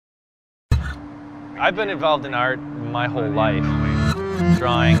I've been involved in art my whole life.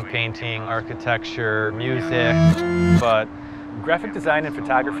 Drawing, painting, architecture, music, but graphic design and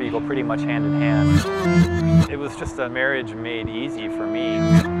photography go pretty much hand in hand. It was just a marriage made easy for me.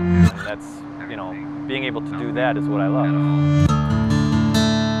 And that's, being able to do that is what I love.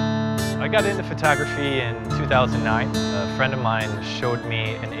 I got into photography in 2009. A friend of mine showed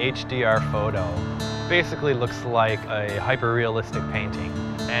me an HDR photo. Basically looks like a hyper-realistic painting,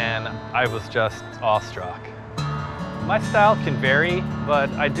 and I was just awestruck. My style can vary, but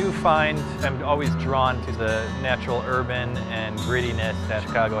I do find I'm always drawn to the natural urban and grittiness that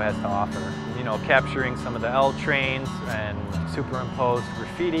Chicago has to offer. Capturing some of the L trains and superimposed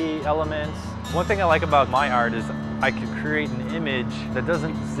graffiti elements. One thing I like about my art is I can create an image that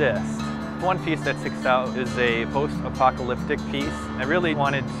doesn't exist. One piece that sticks out is a post-apocalyptic piece. I really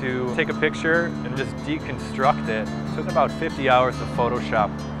wanted to take a picture and just deconstruct it. It took about 50 hours of Photoshop.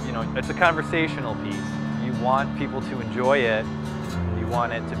 It's a conversational piece. You want people to enjoy it, and you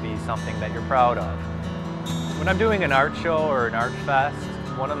want it to be something that you're proud of. When I'm doing an art show or an art fest,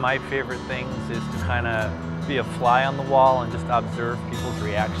 one of my favorite things is to kind of be a fly on the wall and just observe people's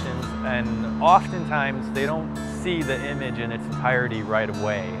reactions. And oftentimes they don't see the image in its entirety right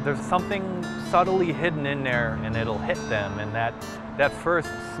away. There's something subtly hidden in there and it'll hit them, and that first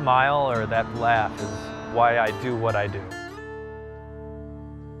smile or that laugh is why I do what I do.